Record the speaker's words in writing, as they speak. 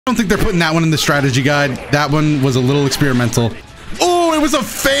don't think they're putting that one in the strategy guide. That one was a little experimental. Oh, it was a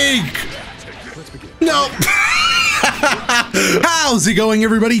fake. No. How's it going,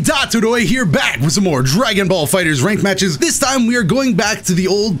 everybody? Dotodoya here, back with some more Dragon Ball FighterZ ranked matches. This time we are going back to the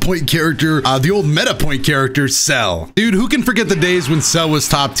old point character, the old meta point character, Cell. Dude, who can forget the days when Cell was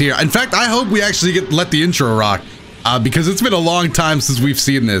top tier? In fact, I hope we actually let the intro rock, because it's been a long time since we've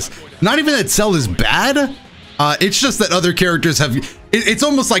seen this. Not even that Cell is bad, it's just that other characters have, it's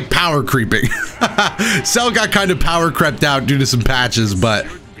almost like power creeping. Cell got kind of power crept out due to some patches, but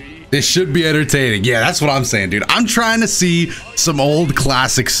this should be entertaining. Yeah, that's what I'm saying, dude. I'm trying to see some old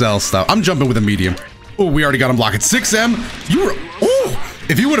classic Cell stuff. I'm jumping with a medium. Oh, we already got him blocked. 6M.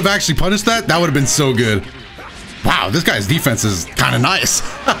 If you would have actually punished that, that would have been so good. Wow, this guy's defense is kind of nice.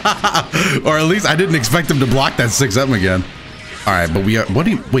 Or at least I didn't expect him to block that 6M again. All right, but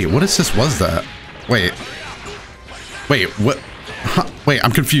wait, what assist was that? Wait, what? Huh, wait,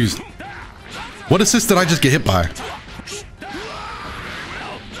 I'm confused. What assist did I just get hit by?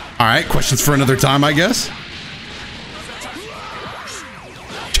 All right, questions for another time, I guess.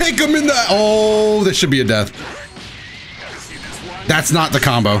 Take him in the... Oh, this should be a death. That's not the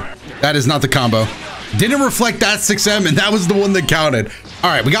combo. That is not the combo. Didn't reflect that 6M, and that was the one that counted. All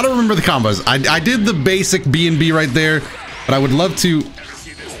right, we got to remember the combos. I did the basic B&B right there, but I would love to...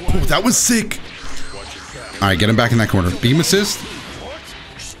 Oh, that was sick. All right, get him back in that corner. Beam assist.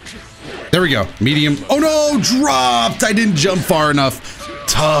 There we go. Medium. Oh, no, dropped. I didn't jump far enough.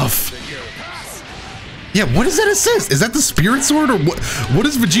 Tough. Yeah, what is that assist? Is that the spirit sword, or what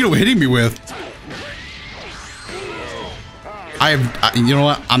is Vegito hitting me with? You know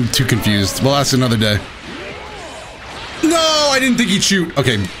what? I'm too confused. Well, that's another day. No, I didn't think he'd shoot.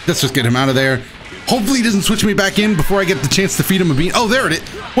 Okay, let's just get him out of there. Hopefully he doesn't switch me back in before I get the chance to feed him a bean. Oh, there it is.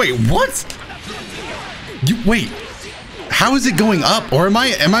 Wait, what? Wait. How is it going up, or am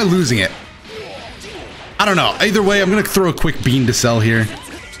I losing it? I don't know. Either way, I'm gonna throw a quick bean to Cell here.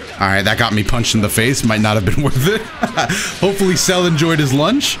 All right, that got me punched in the face. Might not have been worth it. Hopefully Cell enjoyed his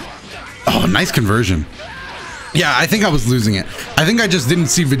lunch. Oh, nice conversion. Yeah, I think I was losing it. I think I just didn't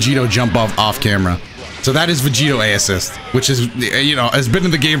see Vegito jump off camera. So that is Vegito A assist, which is, you know, has been in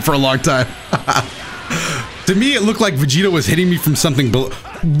the game for a long time. To me, it looked like Vegito was hitting me from something below.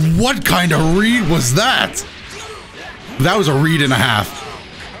 What kind of read was that? That was a read and a half.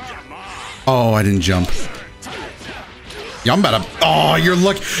 Oh, I didn't jump. Yeah, I'm about to... Oh, you're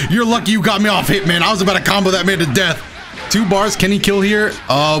lucky you got me off hit, man. I was about to combo that man to death. 2 bars. Can he kill here?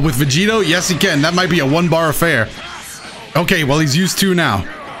 With Vegito? Yes, he can. That might be a 1-bar affair. Okay, well, he's used 2 now.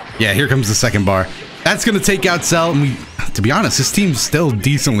 Yeah, here comes the 2nd bar. That's going to take out Cell. And to be honest, his team's still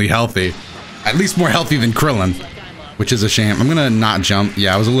decently healthy. At least more healthy than Krillin, which is a shame. I'm going to not jump.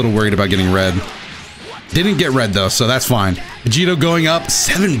 Yeah, I was a little worried about getting red. Didn't get red, though, so that's fine. Vegito going up.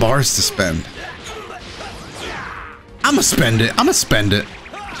 7 bars to spend. I'ma spend it. I'ma spend it.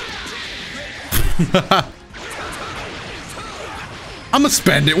 I'ma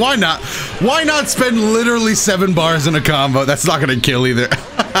spend it. Why not? Why not spend literally 7 bars in a combo? That's not gonna kill either.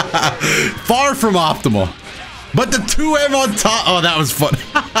 Far from optimal. But the 2M on top. Oh, that was fun.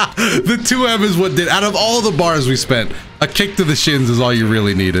 The 2M is what did. Out of all the bars we spent, a kick to the shins is all you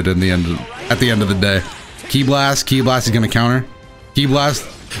really needed in the end. At the end of the day. Key blast. Key blast is gonna counter. Key blast.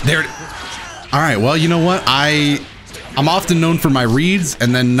 There. All right. Well, you know what? I'm often known for my reads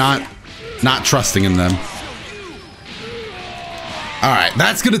and then not trusting in them. All right,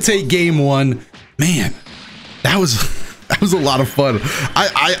 that's gonna take game 1. Man, that was a lot of fun.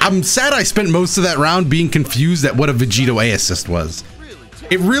 I'm sad I spent most of that round being confused at what a Vegito A assist was.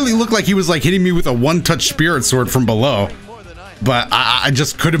 It really looked like he was like hitting me with a 1-touch spirit sword from below, but I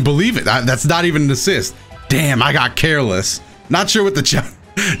just couldn't believe it. That's not even an assist. Damn, I got careless. Not sure what the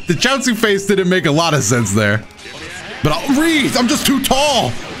Chaozu face didn't make a lot of sense there. But I'll read. I'm just too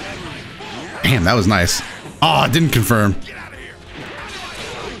tall. Damn, that was nice. Oh, it didn't confirm.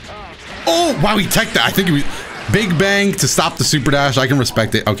 Oh, wow, he teched that. I think it was big bang to stop the super dash. I can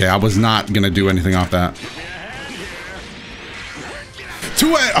respect it. Okay, I was not going to do anything off that.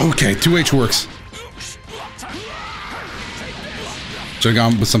 2H. Okay, 2H works. Should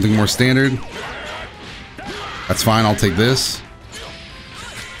have gone with something more standard. That's fine. I'll take this.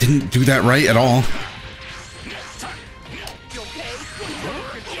 Didn't do that right at all.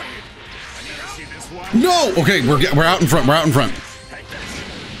 No! Okay, we're out in front. We're out in front.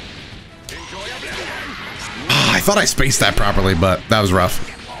 I thought I spaced that properly, but that was rough.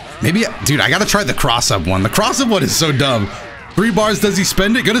 Maybe, dude, I gotta try the cross-up one. The cross-up one is so dumb. 3 bars, does he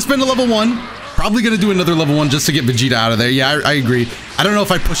spend it? Gonna spend a level 1. Probably gonna do another level 1 just to get Vegeta out of there. Yeah, I agree. I don't know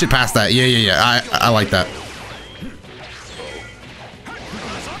if I push it past that. Yeah. I like that.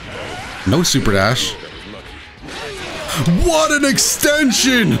 No super dash. What an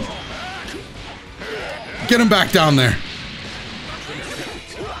extension! Get him back down there.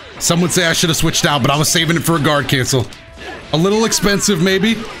 Some would say I should have switched out, but I was saving it for a guard cancel. A little expensive,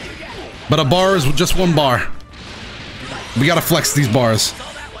 maybe, but a bar is just one bar. We gotta flex these bars.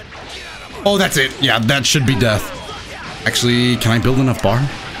 Oh, that's it. Yeah, that should be death. Actually, can I build enough bar?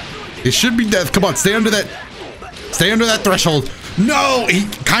 It should be death. Come on, stay under that. Stay under that threshold. No, he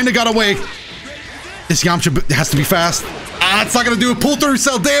kind of got away. This Yamcha has to be fast. Ah, it's not gonna do a pull through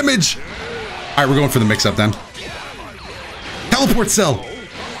cell damage. All right, we're going for the mix up then. Teleport cell.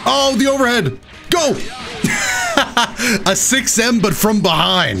 Oh, the overhead. Go. A 6M, but from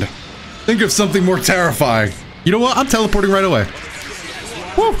behind. Think of something more terrifying. You know what? I'm teleporting right away.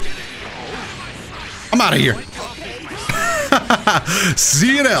 Woo. I'm out of here.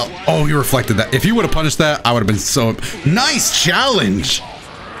 CNL. Oh, he reflected that. If he would have punished that, I would have been so... Nice challenge.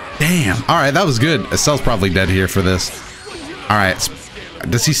 Damn. All right, that was good. Cell's probably dead here for this. All right.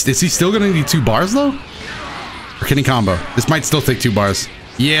 Is he still going to need 2 bars, though? Or can he combo? This might still take 2 bars.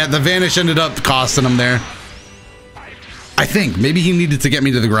 Yeah, the vanish ended up costing him there. I think. Maybe he needed to get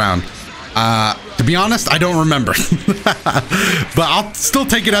me to the ground. To be honest, I don't remember. But I'll still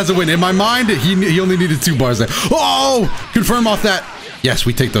take it as a win. In my mind, he only needed 2 bars there. Oh! Confirm off that. Yes,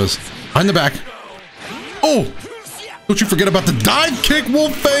 we take those. On the back. Oh! Don't you forget about the dive kick,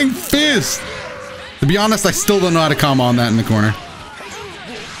 Wolf Fang Fist! To be honest, I still don't know how to combo on that in the corner.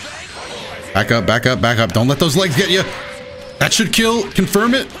 Back up, back up, back up. Don't let those legs get you. That should kill.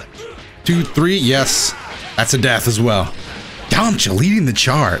 Confirm it. 2, 3. Yes. That's a death as well. Yamcha leading the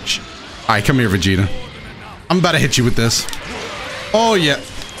charge. All right, come here, Vegeta. I'm about to hit you with this. Oh, yeah.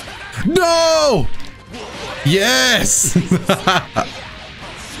 No! Yes!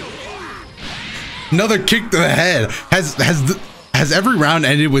 Another kick to the head. Has every round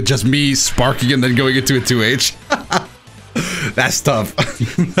ended with just me sparking and then going into a 2H? That's tough.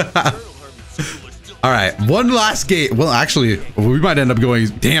 All right, one last game. Well, actually, we might end up going,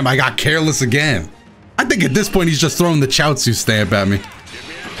 damn, I got careless again. I think at this point, he's just throwing the Chaozu stamp at me.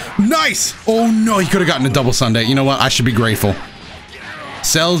 Nice! Oh no, he could have gotten a double Sunday. You know what? I should be grateful.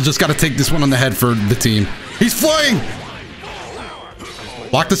 Cell's just got to take this one on the head for the team. He's flying!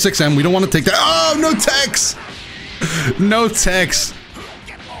 Block the 6M. We don't want to take that. Oh, no text! No text.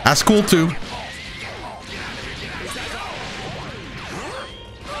 That's cool too.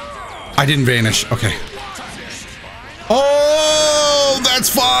 I didn't vanish. Okay. Oh, that's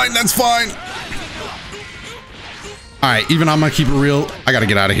fine. That's fine. All right, even I'm gonna keep it real. I gotta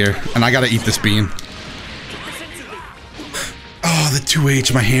get out of here, and I gotta eat this bean. Oh, the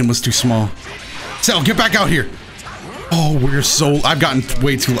 2H. My hand was too small. Cell, get back out here. Oh, we're so... I've gotten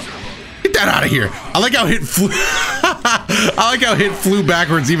way too low. Get that out of here. I like how Hit flew... I like how Hit flew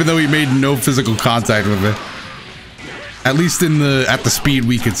backwards, even though he made no physical contact with it. At least in the... at the speed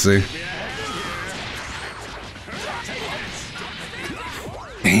we could see.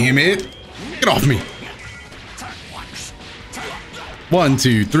 Damn it. Get off me. 1,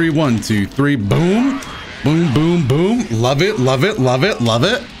 2, 3, 1, 2, 3. Boom. Boom, boom, boom. Love it, love it, love it, love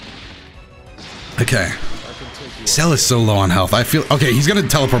it. Okay. Cell is so low on health. I feel... Okay, he's gonna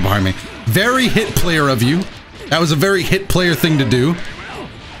teleport behind me. Very Hit player of you. That was a very Hit player thing to do.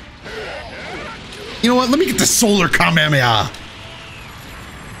 You know what? Let me get the Solar Kamehameha.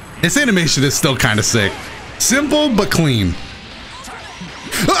 This animation is still kind of sick. Simple, but clean.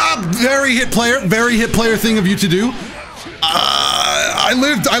 Ah, very Hit player thing of you to do. I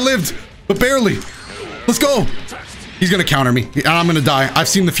lived, but barely. Let's go. He's gonna counter me. I'm gonna die. I've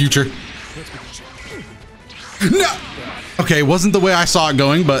seen the future. No. Okay, it wasn't the way I saw it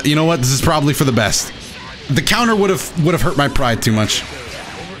going, but you know what? This is probably for the best. The counter would have hurt my pride too much.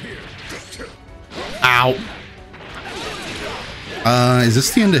 Ow. Is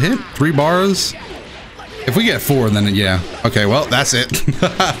this the end of Hit? 3 bars? If we get 4, then yeah. Okay, well, that's it.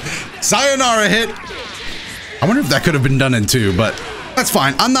 Sayonara Hit. I wonder if that could have been done in 2, but that's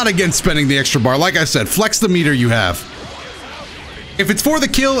fine. I'm not against spending the extra bar. Like I said, flex the meter you have. If it's for the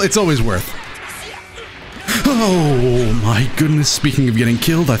kill, it's always worth. Oh my goodness. Speaking of getting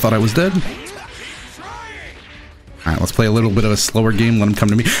killed, I thought I was dead. All right, let's play a little bit of a slower game. Let him come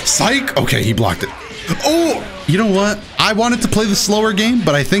to me. Psych! Okay, he blocked it. Oh, you know what? I wanted to play the slower game,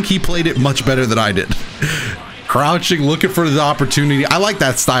 but I think he played it much better than I did. Crouching, looking for the opportunity. I like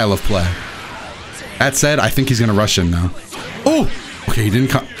that style of play. That said, I think he's going to rush in now. Oh, okay, he didn't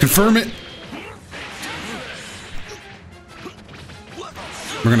confirm it.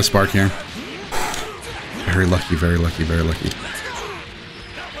 We're going to spark here. Very lucky, very lucky, very lucky.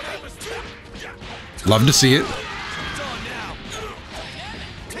 Love to see it.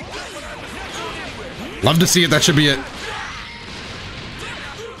 Love to see it. That should be it.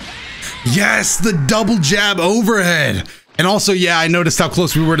 Yes, the double jab overhead. And also, yeah, I noticed how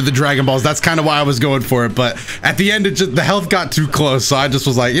close we were to the Dragon Balls. That's kind of why I was going for it. But at the end, the health got too close. So I just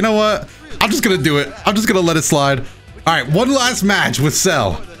was like, you know what? I'm just going to do it. I'm just going to let it slide. All right, one last match with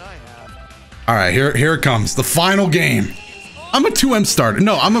Cell. All right, here it comes. The final game. I'm a 2M starter.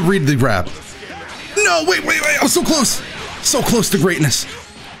 No, I'm going to read the rap. No, wait. I'm so close. So close to greatness.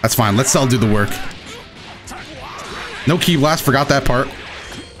 That's fine. Let Cell do the work. No key blast. Forgot that part.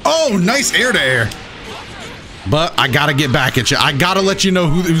 Oh, nice air to air. But I gotta get back at you. I gotta let you know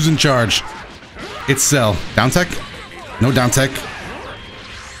who's in charge. It's Cell. Down tech? No down tech.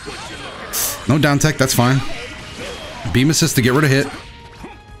 No down tech, that's fine. Beam assist to get rid of hit.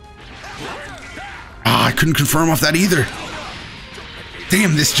 Ah, I couldn't confirm off that either.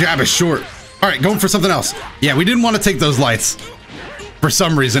 Damn, this jab is short. All right, going for something else. Yeah, we didn't want to take those lights. For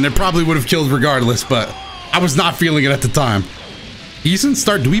some reason, it probably would have killed regardless, but I was not feeling it at the time. Decent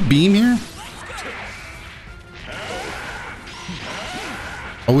start. Do we beam here?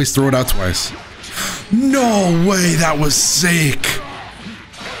 Always throw it out twice. No way, that was sick.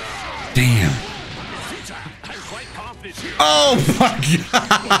 Damn. Oh my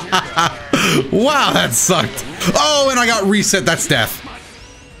god. Wow, that sucked. Oh, and I got reset. That's death.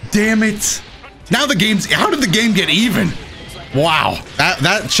 Damn it. Now the game's... How did the game get even? Wow.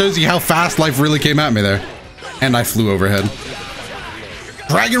 That shows you how fast life really came at me there. And I flew overhead.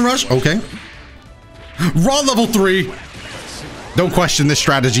 Dragon Rush? Okay. Raw level 3. Don't question this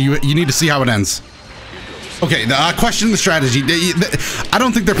strategy. You need to see how it ends. Okay, question the strategy. I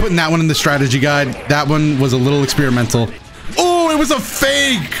don't think they're putting that one in the strategy guide. That one was a little experimental. Oh, it was a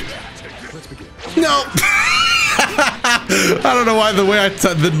fake. No. I don't know why the way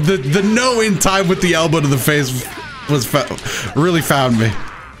the no in time with the elbow to the face was really found me.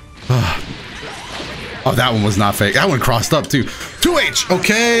 Oh, that one was not fake. That one crossed up too. 2H.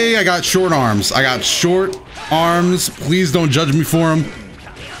 Okay, I got short arms. Please don't judge me for them.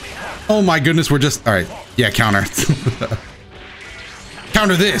 Oh my goodness, we're just... All right. Yeah, counter.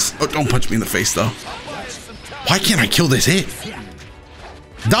 Counter this. Oh, don't punch me in the face, though. Why can't I kill this hit?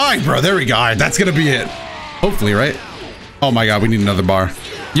 Die, bro. There we go. All right, that's going to be it. Hopefully, right? Oh my god, we need another bar.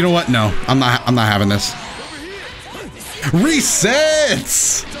 You know what? No, I'm not having this.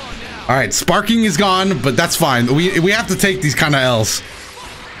 Resets! All right, sparking is gone, but that's fine. We have to take these kind of L's.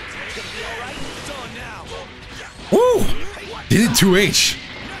 Woo! Did it 2H.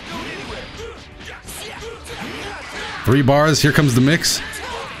 3 bars. Here comes the mix.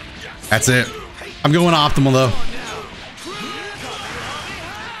 That's it. I'm going optimal though.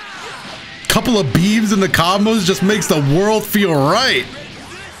 Couple of beams in the combos just makes the world feel right.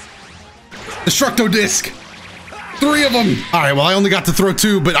 Destructo disc. 3 of them. All right, well, I only got to throw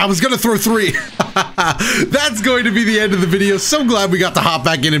 2, but I was going to throw 3. That's going to be the end of the video. So glad we got to hop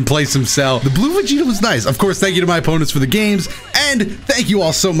back in and play some Cell. The blue Vegito was nice. Of course, thank you to my opponents for the games, and thank you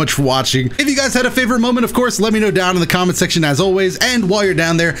all so much for watching. If you guys had a favorite moment, of course, let me know down in the comment section as always. And while you're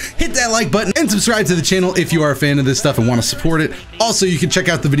down there, hit that like button and subscribe to the channel if you are a fan of this stuff and want to support it. Also, you can check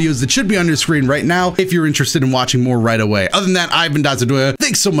out the videos that should be on your screen right now if you're interested in watching more right away. Other than that, I've been Dotodoya.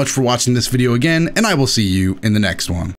 Thanks so much for watching this video again, and I will see you in the next one.